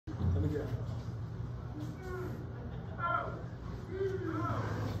Yeah.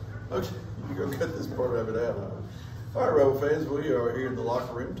 Okay, you're going to cut this part of it out. All right, Rebel fans, we are here in the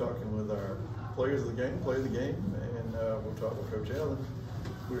locker room talking with our players of the game, play of the game, and we'll talk with Coach Allen.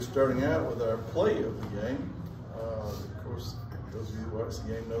 We're starting out with our play of the game. Of course, those of you who watched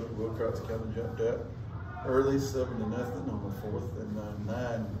the game know that Wilcox County jumped out early, 7-0 on the 4th and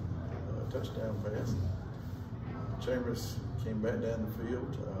 9 touchdown pass. Chambers came back down the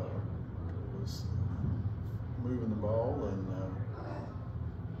field, was moving the ball and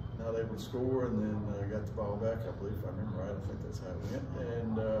not able to score, and then got the ball back, I believe, if I remember right. I think that's how it went.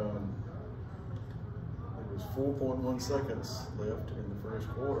 And it was 4.1 seconds left in the first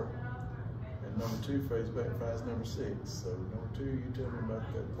quarter. And number 2 fades back, finds number 6. So number 2, you tell me about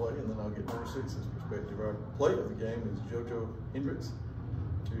that play, and then I'll get number 6's perspective. Our play of the game is JoJo Hendricks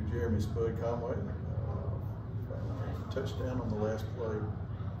to Jeremy Spud Conway. Touchdown on the last play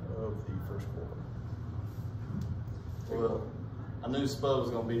of the first quarter. Well, I knew Spud was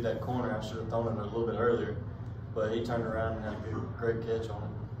going to beat that corner. I should have thrown it a little bit earlier, but he turned around and had a great catch on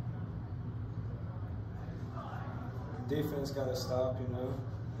it. Defense got to stop, you know.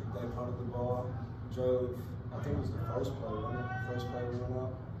 They punted the ball, drove. I think it was the first play, wasn't it? First play we went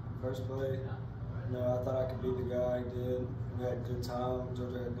out. First play, you know, I thought I could beat the guy. I did. We had good time.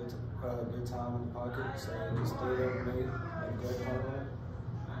 JoJo had good time in the pocket, so he just threw it over me. Made a great punt on it.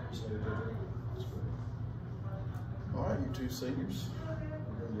 So we did it. All right, you 2 seniors.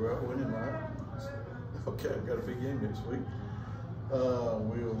 We're going to go out winning, right? Okay, I've got a big game next week.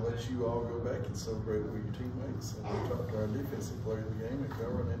 We'll let you all go back and celebrate with your teammates. And we'll talk to our defensive player of the game. And go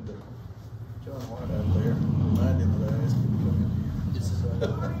run into John White out there. Remind him that I asked him to come in here. Yes, sir.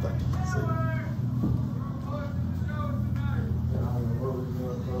 Thank you. See you.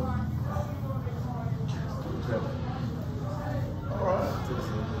 All right, there's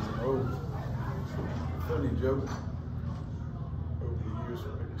an old funny joke over the years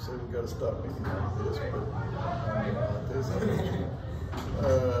where people say we got to stop meeting like this, but like this.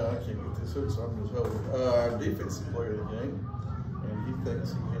 I can't get this hook, so I'm just holding. Our defensive player of the game, and he thinks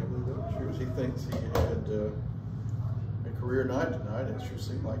he had, he thinks he had a career night tonight. It sure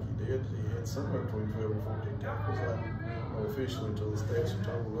seemed like he did. He had somewhere between 12 and 14 tackles. I don't know officially until the stats are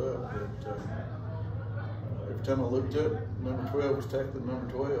totaled up, but every time I looked up, number 12 was tackling number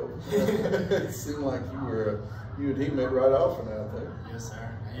 12. It seemed like you and he met right off and out there. Yes,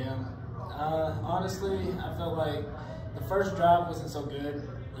 sir. Yeah. Honestly, I felt like the first drive wasn't so good.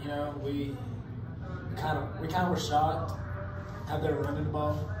 You know, we kind of were shocked how they were running the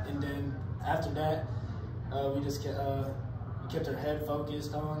ball, and then after that, we just kept our head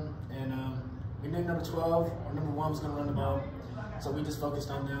focused on, and we knew number 12 or number 1 was going to run the ball, so we just focused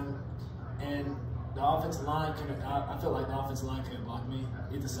on them. And the offensive line I feel like the offensive line couldn't block me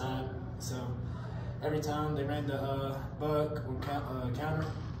either side. So every time they ran the buck or counter,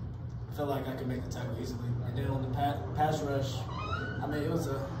 I felt like I could make the tackle easily. And then on the pass rush, I mean,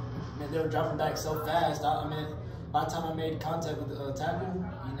 they were dropping back so fast. I mean, by the time I made contact with the tackle,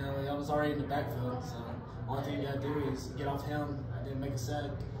 you know, I was already in the backfield. So only thing you gotta do is get off him and then make a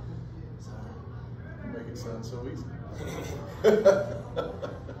sack. So you make it sound so easy.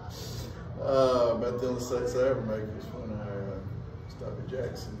 About the only sacks I ever make is when I stop at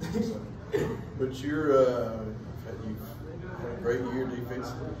Jackson. So. But you've had a great year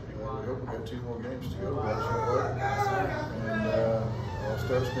defensively. We hope we got 2 more games to go. And all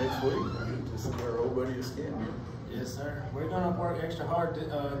starts next week. We get to see our old buddy Escambia. Yes, sir. We're gonna work extra hard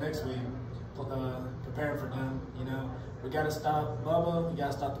next week, preparing for them. You know, we gotta stop Bubba. We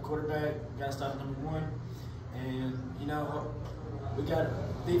gotta stop the quarterback. We gotta stop number 1. And you know, we got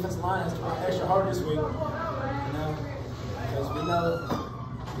defensive line has to work extra hard this week. You know, because we know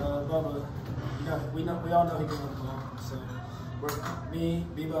Bubba. You know, we all know he can run the ball. So me,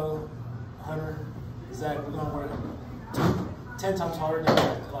 Bebo, Hunter, Zach, we're gonna work 10 times harder than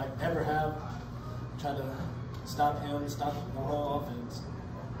we ever have. Try to stop him, stop the whole offense.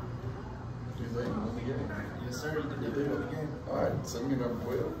 Do they win the game? Yes, sir. You did win the game. All right, senior number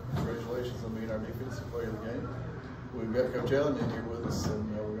 12. Congratulations on being our defensive player of the game. We've got Coach Allen in here with us,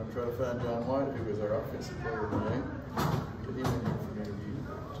 and we're going to try to find John White, who is our offensive player of the game. Get him in here for an interview.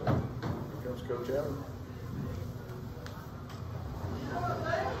 So here comes Coach Allen.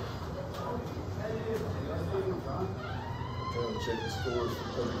 Trying to check the scores for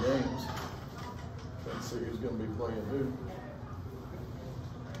other games. Trying to see who's going to be playing who.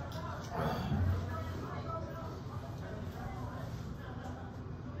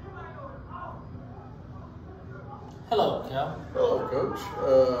 Hello, Cal. Hello, Coach.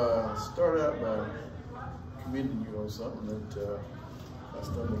 Start out by commending you on something that I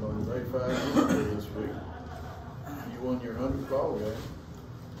stumbled on day 5 yesterday this week. You won your 100th ball game.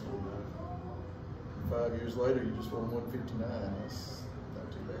 And, 5 years later, you just won 159. That's not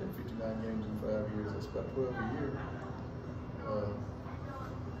too bad. 59 games in 5 years. That's about 12 a year.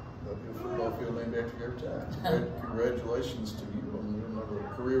 That'll be a football field named after you every time. Congratulations to you on your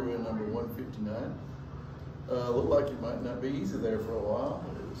career win number 159. Looked like it might not be easy there for a while.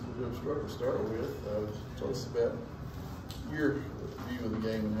 It was a little bit of a struggle to start with. Tell us about your view of the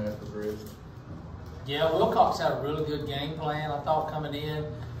game and how it progressed. Yeah, Wilcox had a really good game plan. I thought coming in,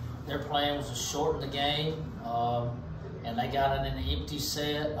 their plan was to shorten the game, and they got in an empty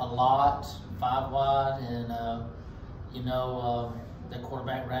set a lot, 5 wide, and the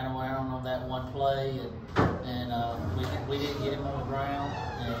quarterback ran around on that one play, and we didn't get him on the ground.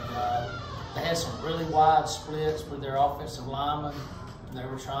 And they had some really wide splits with their offensive linemen. They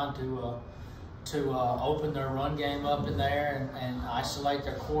were trying to open their run game up in there and isolate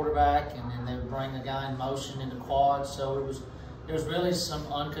their quarterback, and then they would bring the guy in motion into quad. So it was really some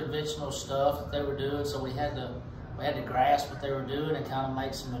unconventional stuff that they were doing. So we had to grasp what they were doing and kind of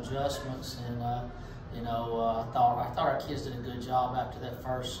make some adjustments. And I thought our kids did a good job after that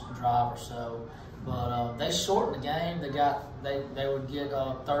first drive or so. But they shortened the game. They would get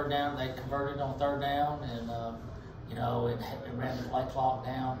 3rd down. They converted on 3rd down, and it ran the play clock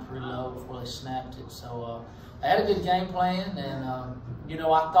down pretty low before they snapped it. So they had a good game plan, and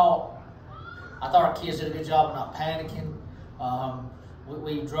I thought our kids did a good job of not panicking.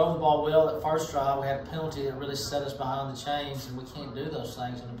 We drove the ball well that first drive. We had a penalty that really set us behind the chains, and we can't do those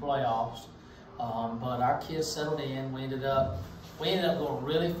things in the playoffs. But our kids settled in. We ended up going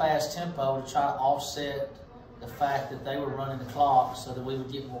really fast tempo to try to offset the fact that they were running the clock so that we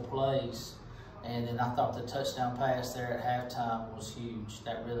would get more plays. And then I thought the touchdown pass there at halftime was huge.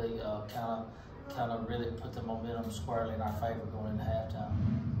 That really kind of really put the momentum squarely in our favor going into halftime.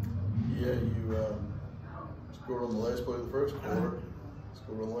 Yeah, you scored on the last play of the first quarter,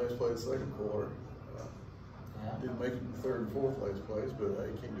 scored on the last play of the second quarter. Didn't make it in the 3rd and 4th last plays, but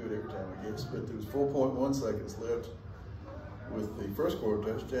you can't do it every time, I guess. But there was 4.1 seconds left with the first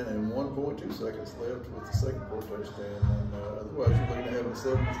quarter touchdown and 1.2 seconds left with the second quarter touchdown. And otherwise, you're looking at having a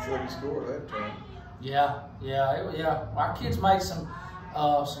 7 score at that time. Yeah. Our kids made some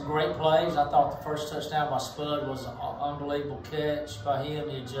great plays. I thought the first touchdown by Spud was an unbelievable catch by him.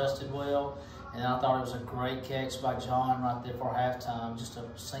 He adjusted well. And I thought it was a great catch by John right there for halftime. Just a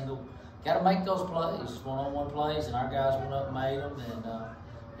single. Got to make those plays, one-on-one plays, and our guys went up and made them.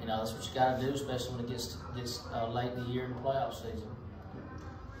 And that's what you got to do, especially when it gets late in the year in the playoff season.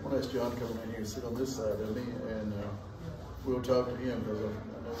 I want to ask John to come in here and sit on this side of me, and we'll talk to him because I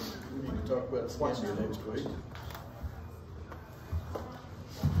know we need to talk about Swansea next week.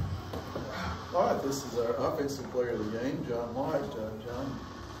 All right, this is our offensive player of the game, John White. John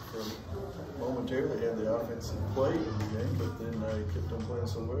momentarily had the offensive play in the game, but then he kept on playing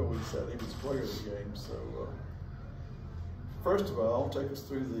so well, we decided he was player of the game. So, first of all, take us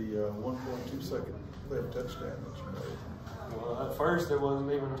through the 1.2 second left touchdown that you made. Well, at first it wasn't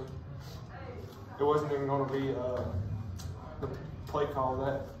even going to be the play call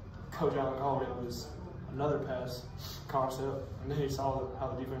that Coach Allen called. It was another pass concept, and then he saw how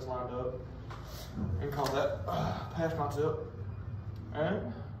the defense lined up and called that pass concept,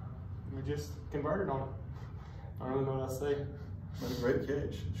 and we just converted on it. I don't really know what I say. What a great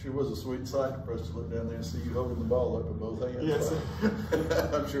catch. Sure was a sweet sight for us to look down there and see you holding the ball up with both hands. Yes, sir.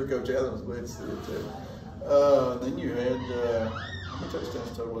 I'm sure Coach Allen was glad to see it too. Then you had, how many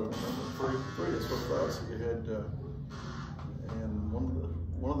touchdowns total? I remember. 3, that's what I thought. So you had, and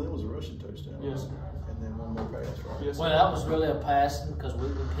one of them was a rushing touchdown. Yes, sir. And then one more pass, right? Yes, sir. Well, that was really a passing because we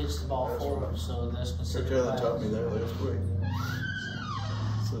pitched the ball forward, so that's considered Coach Allen taught me that last week.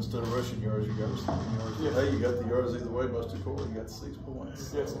 So instead of rushing yards, you got receiving yards. Yeah. Hey, you got the yards either way, most important. You got the 6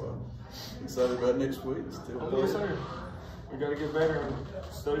 points. Yes, So, excited about next week. Still Yes, sir. We got to get better and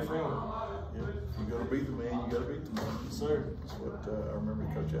study film. Yeah, if you're going to beat the man, you got to beat the man. Yes, sir. That's what I remember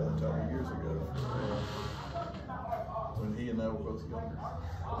Coach Allen taught me years ago. When he and I were both younger.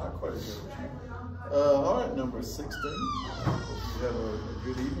 Not quite as young as you. All right, number 16. Hope you have a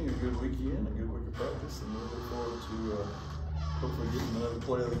good evening, a good weekend, a good week of practice, and we look forward to hopefully getting another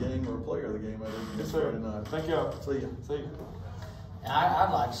play of the game or a player of the game out of you Yes, Friday sir. night. Thank y'all. See ya. See you.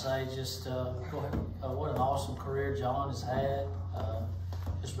 I'd like to say just what an awesome career John has had.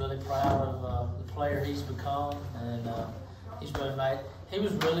 Just really proud of the player he's become, and he's really made. He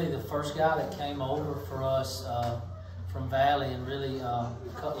was really the first guy that came over for us from Valley and really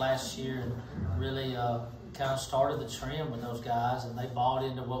cut last year and really kind of started the trend with those guys, and they bought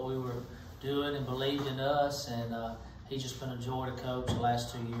into what we were doing and believed in us. And he's just been a joy to coach the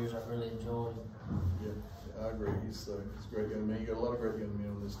last 2 years. I've really enjoyed him. Yeah, I agree. He's a great young man. You got a lot of great young men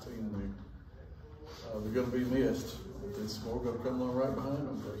on this team. They're going to be missed. But there's more going to come along right behind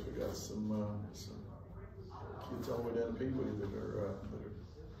them. Because we got some kids all the way down to Pee Wee that are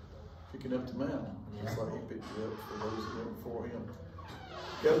picking up the mantle. Yeah. Just like he picked it up for those that went before him.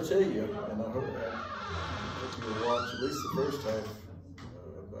 Got to tell you, and I hope you'll watch at least the first half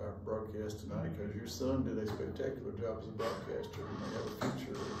of our broadcast tonight, because your son did a spectacular job as a broadcaster. He may have a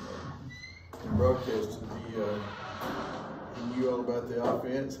future in broadcasting. He knew all about the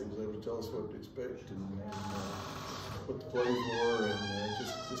offense. He was able to tell us what to expect and what the plays were, and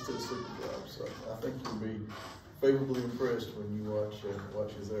just did a super job. So I think you'll be favorably impressed when you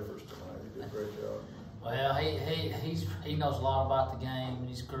watch his efforts tonight. He did a great job. Well, he knows a lot about the game, and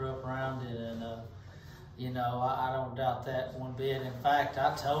he's grew up around it, and you know, I don't doubt that one bit. In fact,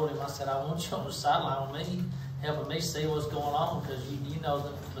 I told him, I said, I want you on the sideline with me, helping me see what's going on, because you know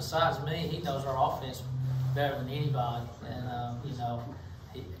that besides me, he knows our offense better than anybody, and you know,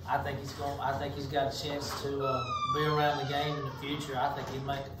 I think he's got a chance to be around the game in the future. I think he'd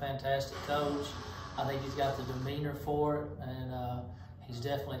make a fantastic coach. I think he's got the demeanor for it, and he's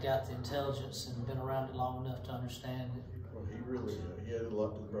definitely got the intelligence and been around it long enough to understand it. Well, he really he added a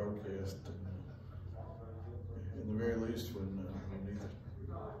lot to the broadcast. In the very least, when either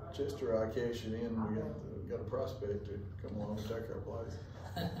Chester or I cash it in, we got a prospect to come along and take our place.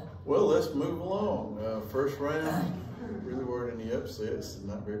 Well, let's move along. First round, really weren't any upsets and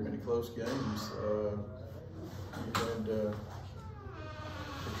not very many close games. You had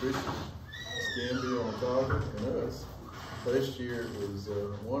Patricia, Scambia, Ontaga, and us. Last year it was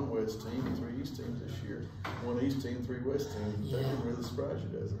one West team and 3 East teams this year. One East team, 3 West teams. Yeah. That didn't really surprise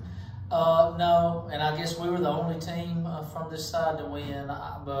you, does it? No, and I guess we were the only team from this side to win.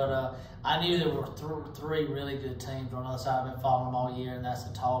 But I knew there were 3 really good teams on the other side. I've been following them all year, and that's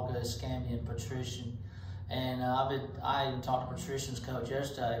Ontaga, Scambia, and Patrician. And I even talked to Patrician's coach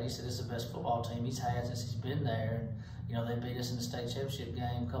yesterday, and he said it's the best football team he's had since he's been there. And, you know, they beat us in the state championship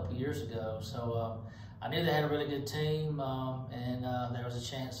game a couple of years ago. So I knew they had a really good team, and there was a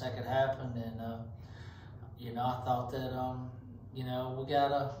chance that could happen. And you know, I thought that you know, we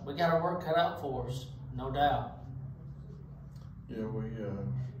got our work cut out for us, no doubt. Yeah, we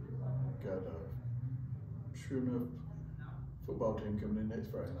got a sure enough football team coming in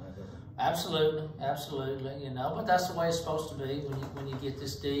next Friday night, don't we? Absolutely, absolutely. You know, but that's the way it's supposed to be when you get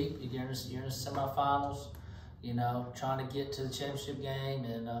this deep. You're in the semifinals. You know, trying to get to the championship game,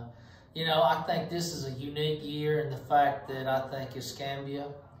 and you know, I think this is a unique year in the fact that I think Escambia,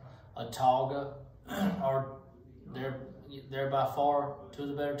 Ontaga, they're by far 2 of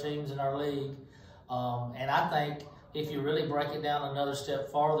the better teams in our league. And I think if you really break it down another step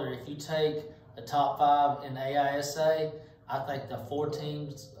farther, if you take the top 5 in the AISA, I think the 4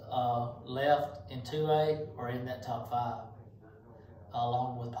 teams left in 2A are in that top 5,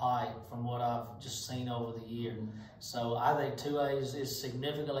 along with Pike, from what I've just seen over the year. So I think 2A is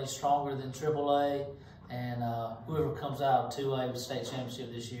significantly stronger than AAA, and whoever comes out of 2A with state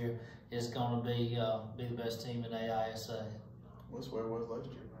championship this year is going to be the best team in AISA. Well, that's the way it was last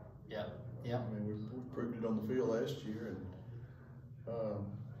year. Yeah. I mean, we proved it on the field last year, and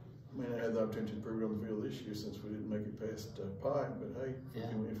I had the opportunity to prove it on the field this year since we didn't make it past Pike. But hey,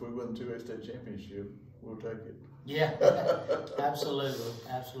 if we win the 2A state championship, we'll take it. Yeah, absolutely.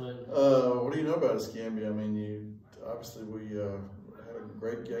 What do you know about Escambia? I mean, obviously we had a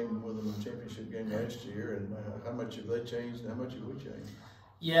great game with them in the championship game last year, and how much have they changed and how much have we changed?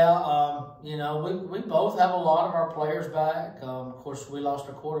 Yeah, you know, we both have a lot of our players back. Of course, we lost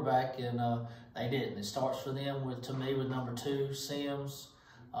our quarterback, and they didn't. It starts for them with number 2, Sims.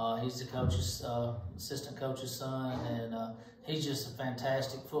 He's the coach's assistant coach's son, and he's just a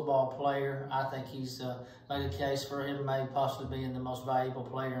fantastic football player. I think he's made a case for him maybe possibly being the most valuable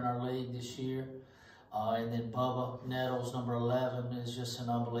player in our league this year. And then Bubba Nettles, number 11, is just an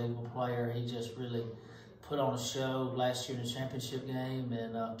unbelievable player. He just really put on a show last year in the championship game,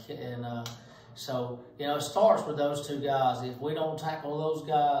 and so, you know, it starts with those 2 guys. If we don't tackle those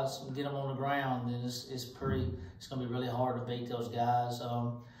guys and get them on the ground, then it's going to be really hard to beat those guys.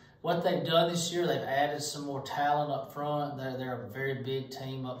 What they've done this year, they've added some more talent up front. They're a very big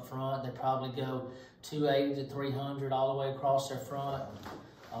team up front. They probably go 280 to 300 all the way across their front.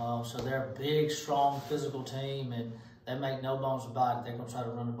 So they're a big, strong, physical team, and they make no bones about it. They're going to try to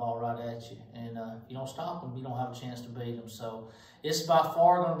run the ball right at you. And if you don't stop them, you don't have a chance to beat them. So it's by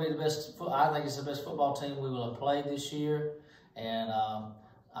far going to be the best. I think it's the best football team we will have played this year. And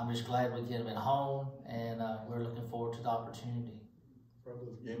I'm just glad we get them at home. And we're looking forward to the opportunity. Probably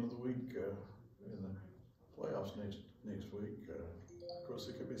the game of the week in the playoffs next next week. Of course,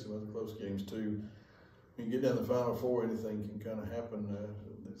 there could be some other close games too. When you get down to the Final Four, anything can kind of happen.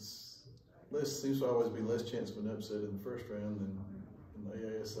 Seems to always be less chance of an upset in the first round than in the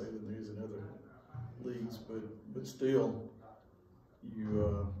AASA than there is in other leagues. But still,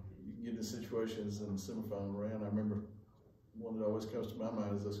 you get into situations in the semifinal round. I remember one that always comes to my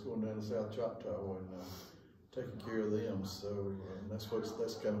mind is us going down to South Choctaw and taking care of them. So that's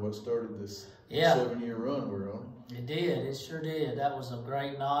kind of what started this 7-year run we're on. It did. It sure did. That was a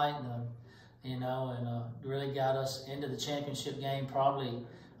great night, and really got us into the championship game probably,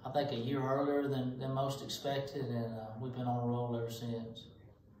 I think, a year earlier than most expected, and we've been on a roll ever since.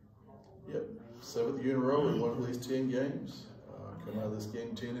 Yep, 7th year in a row we won at least 10 games. Come out of this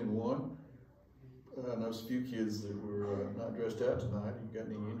game 10-1. I know a few kids that were not dressed out tonight. You got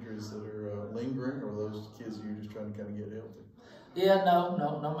any injuries that are lingering, or those kids you're just trying to kind of get healthy? Yeah,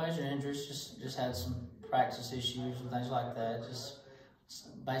 no major injuries. Just had some practice issues and things like that. Just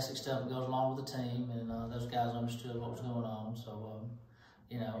basic stuff that goes along with the team, and those guys understood what was going on. So,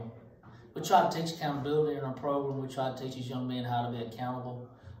 we try to teach accountability in our program. We try to teach these young men how to be accountable,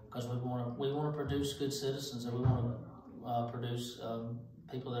 because we want to produce good citizens, and we want to produce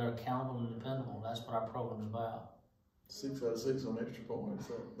people that are accountable and dependable. That's what our program is about. 6 out of 6 on extra points.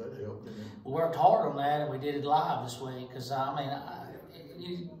 That helped, didn't it? We worked hard on that, and we did it live this week, because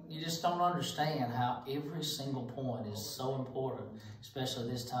you just don't understand how every single point is so important, especially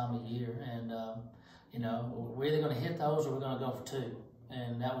this time of year. And we're either going to hit those or we're going to go for 2.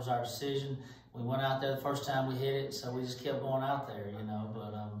 And that was our decision. We went out there the first time we hit it, so we just kept going out there,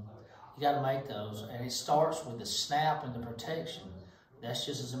 But you got to make those, and it starts with the snap and the protection. That's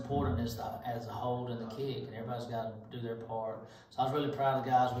just as important as the hold and the kick, and everybody's got to do their part. So I was really proud of the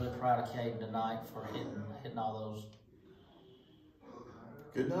guys, really proud of Caden tonight for hitting all those.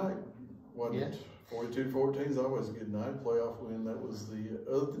 Good night. Wasn't it? 42-14 is always a good night. Playoff win. That was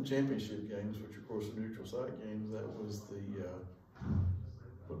other than championship games, which of course are neutral site games. That was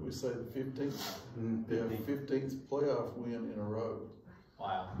what did we say, the 15th? Yeah, 15th playoff win in a row.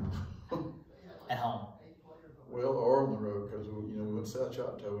 Wow. At home. Well, or on the road, because we went to South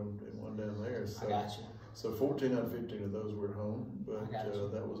Choctaw and won down there. So, I got you. So 14 out of 15 of those were at home, but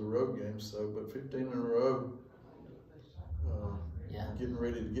that was a road game. So, but 15 in a row. Getting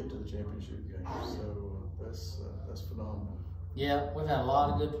ready to get to the championship game. So that's phenomenal. Yeah, we've had a lot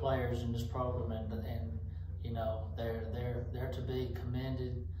of good players in this program, and they're to be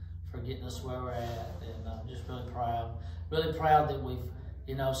commended for getting us where we're at, and I'm just really proud that we've.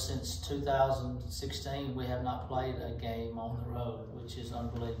 Since 2016, we have not played a game on the road, which is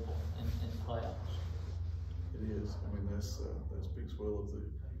unbelievable in the playoffs. It is. I mean, that speaks well of the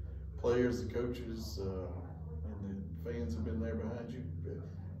players, the coaches, and the fans have been there behind you.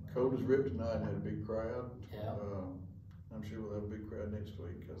 Cold as ripped tonight and had a big crowd. Yeah. I'm sure we'll have a big crowd next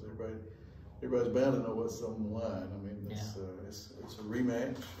week, because everybody's bound to know what's on the line. I mean, it's a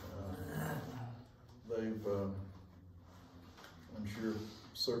rematch. They've, I'm sure,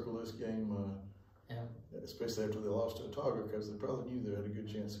 circle this game, especially after they lost to Otago, because they probably knew they had a good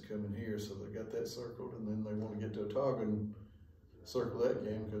chance of coming here, so they got that circled, and then they want to get to Otago and circle that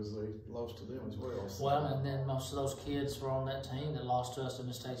game because they lost to them as well. So. Well, and then most of those kids were on that team that lost to us in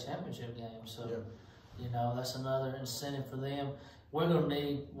the state championship game, so that's another incentive for them. We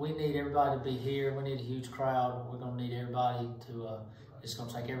need everybody to be here. We need a huge crowd. We're going to need everybody to. It's going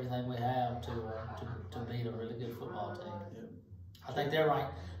to take everything we have to beat a really good football team. Yep. I think they're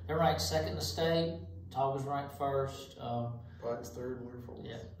ranked second in the state. Otago's ranked first. Pike's third and we're fourth.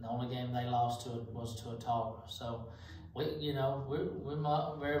 Yeah, the only game they lost to was to Otago. So we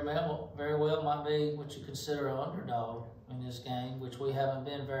might very well might be what you consider an underdog in this game, which we haven't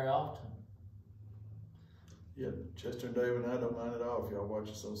been very often. Yeah, Chester and Dave and I don't mind at all if y'all watch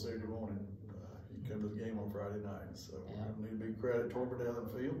us on Saturday morning. You come to the game on Friday night. So we're going to need a big crowd at Torpor down the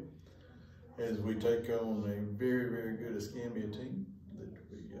field as we take on a very, very good Escambia team that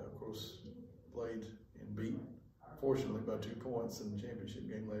we, of course, played and beat, fortunately, by 2 points in the championship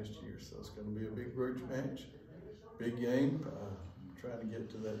game last year. So it's going to be a big grudge match, big game, trying to get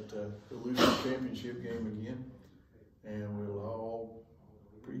to that elusive championship game again. And we'll all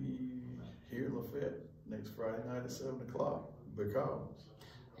be here in Lafayette next Friday night at 7 o'clock because.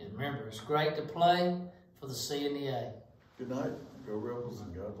 And remember, it's great to play for the C and the A. Good night. Go Rebels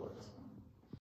and God bless.